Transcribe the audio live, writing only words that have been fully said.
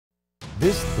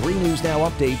This 3 News Now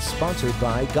update sponsored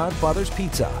by Godfather's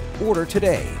Pizza. Order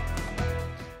today.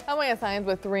 I'm Maya Science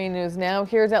with 3 News Now.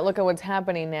 Here's a look at what's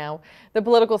happening now. The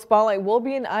political spotlight will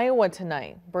be in Iowa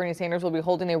tonight. Bernie Sanders will be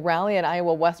holding a rally at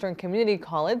Iowa Western Community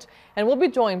College and will be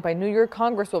joined by New York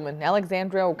Congresswoman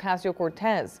Alexandria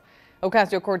Ocasio-Cortez.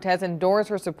 Ocasio-Cortez endorsed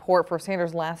her support for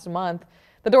Sanders last month.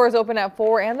 The doors open at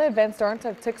 4 and the event starts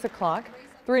at 6 o'clock.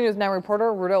 3 News Now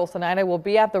reporter Ruta Olsanaida will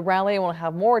be at the rally and we'll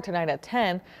have more tonight at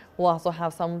 10. We'll also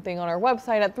have something on our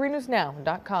website at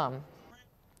 3newsnow.com.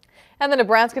 And the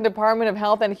Nebraska Department of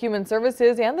Health and Human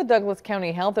Services and the Douglas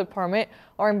County Health Department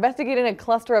are investigating a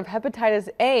cluster of hepatitis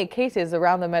A cases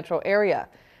around the metro area.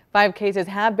 5 cases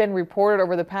have been reported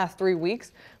over the past 3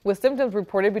 weeks, with symptoms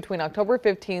reported between October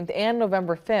 15th and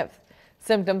November 5th.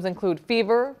 Symptoms include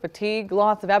fever, fatigue,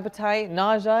 loss of appetite,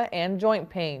 nausea, and joint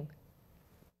pain.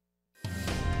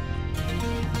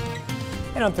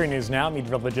 And on 3 News Now,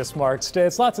 meteorologist Mark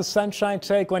Stitz. Lots of sunshine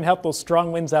today. Going to help those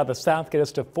strong winds out of the south get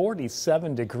us to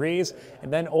 47 degrees.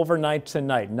 And then overnight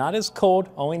tonight, not as cold,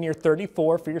 only near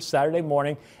 34 for your Saturday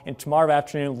morning. And tomorrow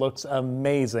afternoon looks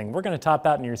amazing. We're going to top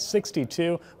out near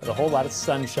 62 with a whole lot of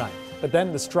sunshine. But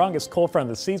then the strongest cold front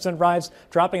of the season arrives,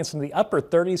 dropping us in the upper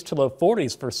 30s to low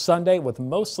 40s for Sunday with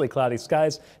mostly cloudy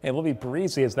skies. And it will be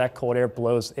breezy as that cold air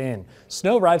blows in.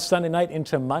 Snow arrives Sunday night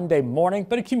into Monday morning,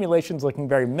 but accumulations looking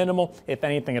very minimal, if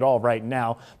anything at all right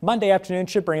now. Monday afternoon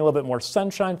should bring a little bit more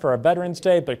sunshine for our Veterans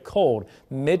Day, but cold,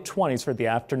 mid-20s for the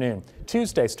afternoon.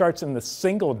 Tuesday starts in the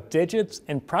single digits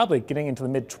and probably getting into the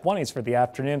mid-20s for the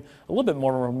afternoon. A little bit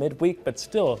more midweek, but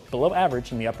still below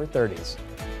average in the upper 30s.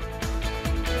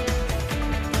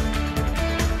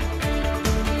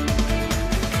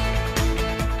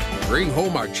 Bring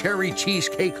home our cherry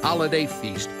cheesecake holiday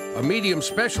feast. A medium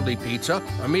specialty pizza,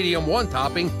 a medium one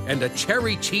topping, and a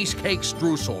cherry cheesecake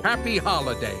streusel. Happy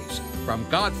holidays from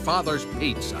Godfather's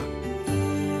Pizza.